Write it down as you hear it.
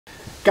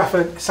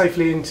Gaffer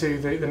safely into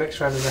the next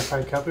round of the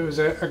FA Cup. It was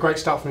a great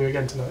start from you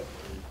again tonight.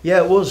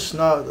 Yeah, it was.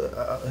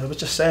 No, I was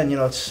just saying, you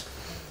know, it's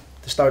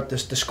to start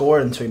this to score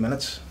in 2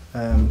 minutes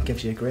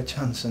gives you a great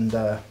chance, and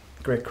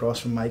great cross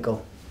from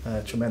Michael,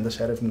 tremendous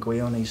header from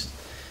Guion.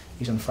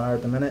 He's on fire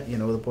at the minute. You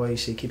know, the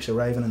boys, he keeps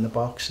arriving in the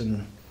box,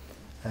 and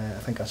I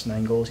think that's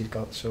 9 goals he's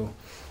got. So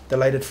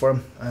delighted for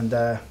him, and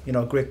you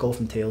know, great goal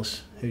from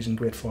Tails, who's in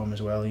great form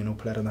as well. You know,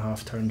 played on the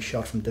half turn,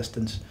 shot from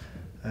distance,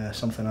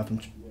 something I've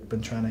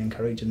been trying to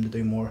encourage him to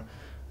do more.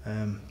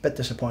 Bit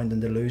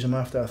disappointing to lose him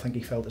after. I think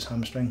he felt his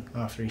hamstring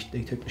after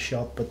he took the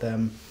shot, but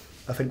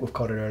I think we've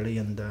caught it early,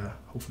 and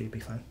hopefully he'll be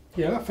fine.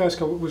 Yeah, that first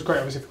goal was great,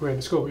 obviously, for in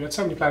the score, but you had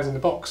so many players in the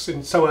box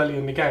and so early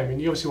in the game,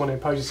 and you obviously want to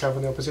impose yourself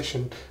on the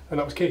opposition, and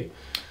that was key.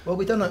 Well,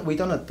 we done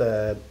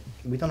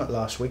it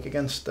last week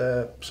against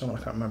someone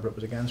I can't remember it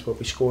was against, but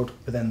we scored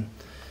within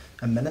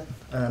a minute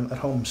at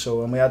home.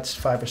 So, and we had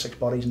 5 or 6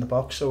 bodies in the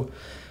box. So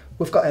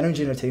we've got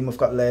energy in our team. We've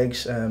got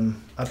legs.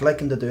 I'd like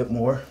him to do it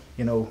more.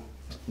 You know,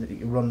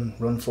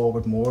 run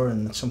forward more,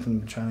 and it's something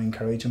we're trying to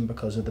encourage him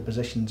because of the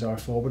positions our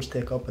forwards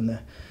take up in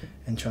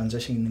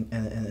transition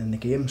in the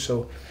game.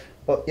 So,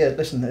 but yeah,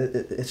 listen,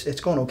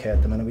 it's going okay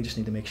at the minute. We just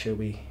need to make sure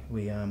we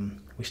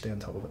stay on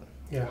top of it.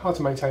 Yeah, hard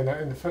to maintain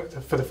that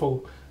for the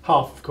full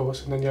half, of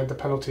course, and then you had the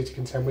penalty to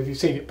contend with. You've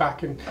seen it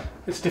back, and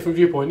it's a different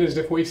viewpoint, isn't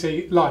it, from what you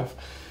see live?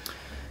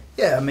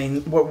 Yeah, I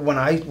mean,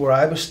 where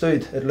I was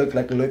stood, it looked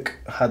like Luke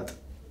had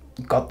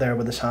got there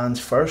with his hands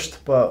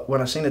first, but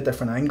when I seen a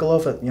different angle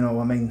of it, you know,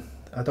 I mean,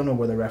 I don't know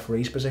where the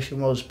referee's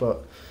position was,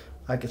 but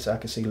I could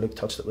see Luke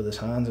touched it with his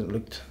hands, and it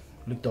looked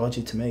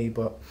dodgy to me.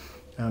 But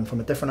from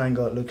a different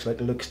angle, it looks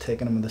like Luke's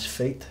taking him with his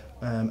feet,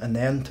 and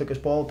then took his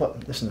ball.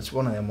 But listen, it's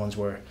one of them ones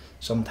where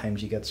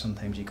sometimes you get,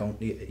 sometimes you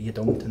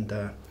don't, and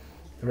the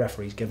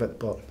referees give it.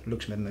 But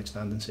Luke's made an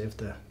outstanding save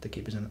to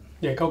keep us in it.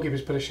 Yeah,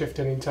 goalkeepers put a shift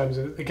in terms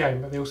of the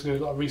game, but they also do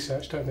a lot of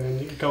research, don't they? And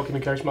the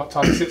goalkeeping coach Mark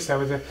Tyler sits there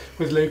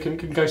with Luke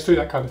and goes through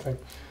that kind of thing.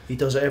 He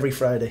does it every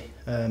Friday.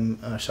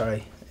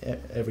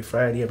 Every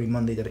Friday, every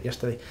Monday. Did it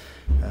yesterday.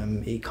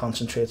 He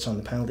concentrates on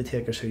the penalty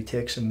takers, who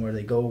takes them, where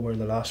they go, where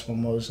the last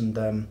one was,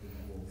 and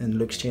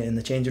Luke's in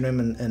the changing room,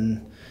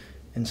 and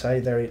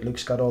inside there,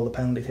 Luke's got all the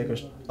penalty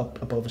takers up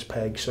above his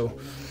peg. So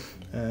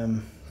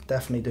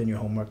definitely doing your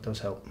homework does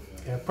help.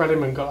 Yeah, Brad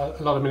Inman got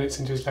a lot of minutes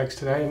into his legs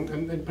today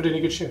and put in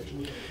a good shift.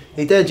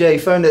 He did, yeah. He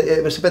found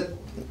it was a bit.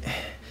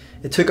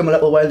 It took him a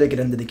little while to get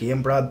into the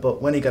game, Brad,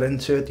 but when he got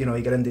into it, you know,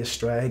 he got into his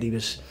stride. He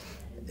was,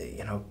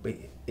 you know,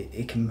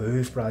 he can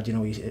move, Brad. You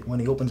know, when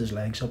he opens his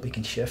legs up, he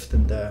can shift,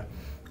 and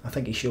I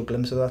think he showed a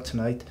glimpse of that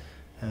tonight.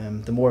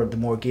 The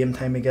more game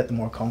time he get, the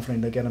more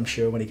confident he get. I'm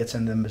sure when he gets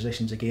into them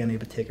positions again, he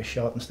would take a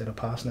shot instead of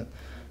passing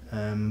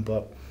it.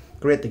 But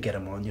great to get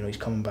him on. You know, he's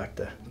coming back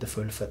to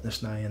full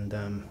fitness now,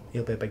 and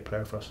he'll be a big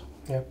player for us.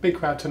 Yeah, big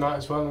crowd tonight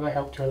as well, and they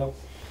helped you along.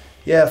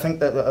 Yeah, I think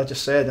that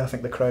I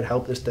think the crowd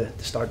helped us to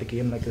start the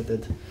game like they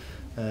did.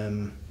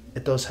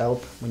 It does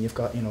help when you've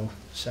got, you know,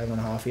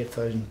 7,500,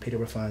 8,000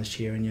 Peterborough fans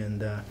cheering you,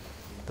 and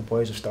the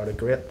boys have started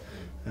great,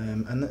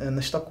 and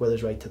they stuck with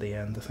us right to the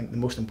end. I think the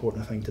most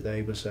important thing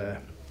today was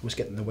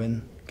getting the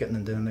win, getting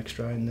into the next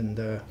round,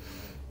 and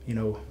you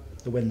know,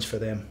 the win's for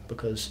them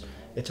because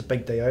it's a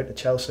big day out at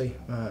Chelsea.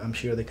 I'm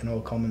sure they can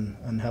all come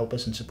and help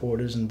us and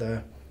support us, and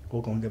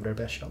we'll go and give it our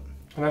best shot.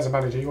 And as a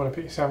manager, you want to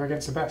put yourself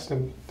against the best,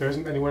 and there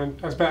isn't anyone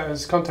as better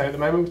as Conte at the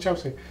moment with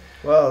Chelsea.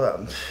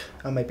 Well,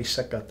 I might be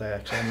sick that day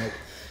actually. I might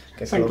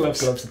get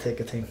gloves to take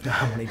a team. No,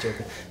 I'm only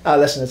joking.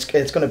 Listen, it's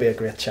going to be a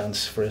great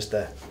chance for us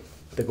to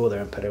go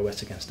there and put our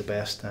wits against the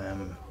best.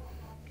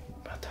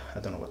 I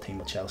don't know what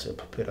team Chelsea will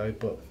put out,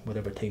 but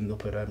whatever team they'll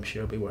put out, I'm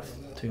sure it'll be worth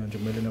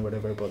 200 million or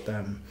whatever. But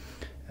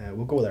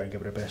we'll go there and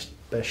give it our best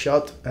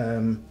shot.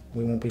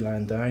 We won't be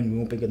lying down. We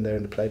won't be going there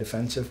and play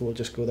defensive. We'll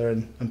just go there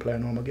and play a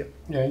normal game.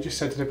 Yeah, you just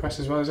said to the press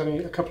as well, there's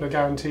only a couple of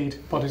guaranteed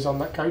bodies on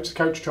that coach, the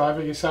coach,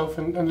 driver, yourself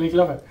and Lee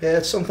Glover. Yeah,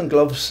 it's something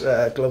Gloves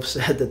said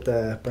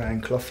that Brian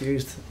Clough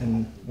used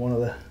in one of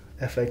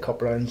the FA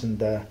Cup rounds,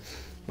 and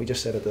we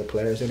just said it to the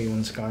players, the only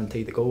one's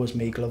guaranteed to go is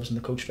me, Gloves and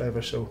the coach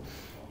driver. So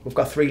we've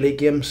got 3 league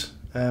games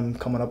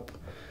coming up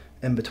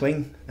in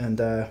between, and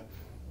the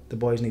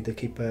boys need to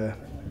keep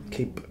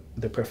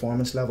their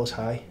performance levels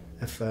high.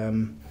 If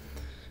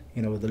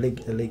you know, the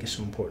league is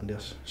so important to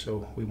us,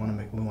 so we want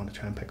to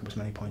try and pick up as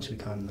many points as we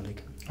can in the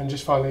league. And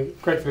just finally,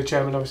 great for the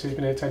chairman. Obviously, he's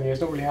been here 10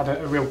 years, not really had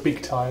a real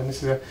big tie, and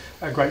this is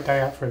a great day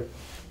out for him.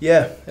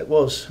 Yeah, it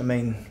was. I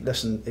mean,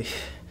 listen,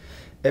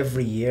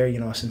 every year, you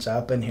know, since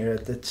I've been here,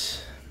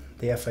 it's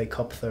the FA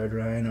Cup third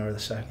round or the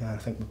second. I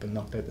think we've been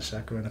knocked out the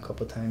second round a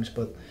couple of times,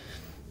 but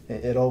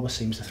it always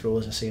seems to throw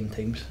us the same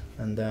teams,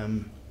 and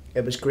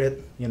it was great,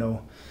 you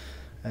know,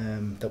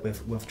 that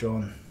we've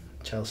drawn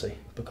Chelsea,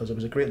 because it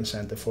was a great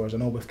incentive for us. I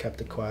know we've kept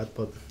it quiet,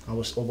 but I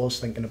was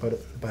thinking about it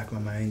in the back of my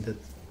mind that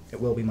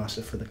it will be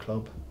massive for the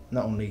club,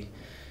 not only,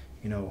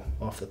 you know,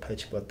 off the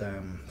pitch, but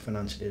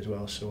financially as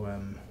well. So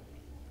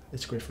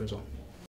it's great for us all.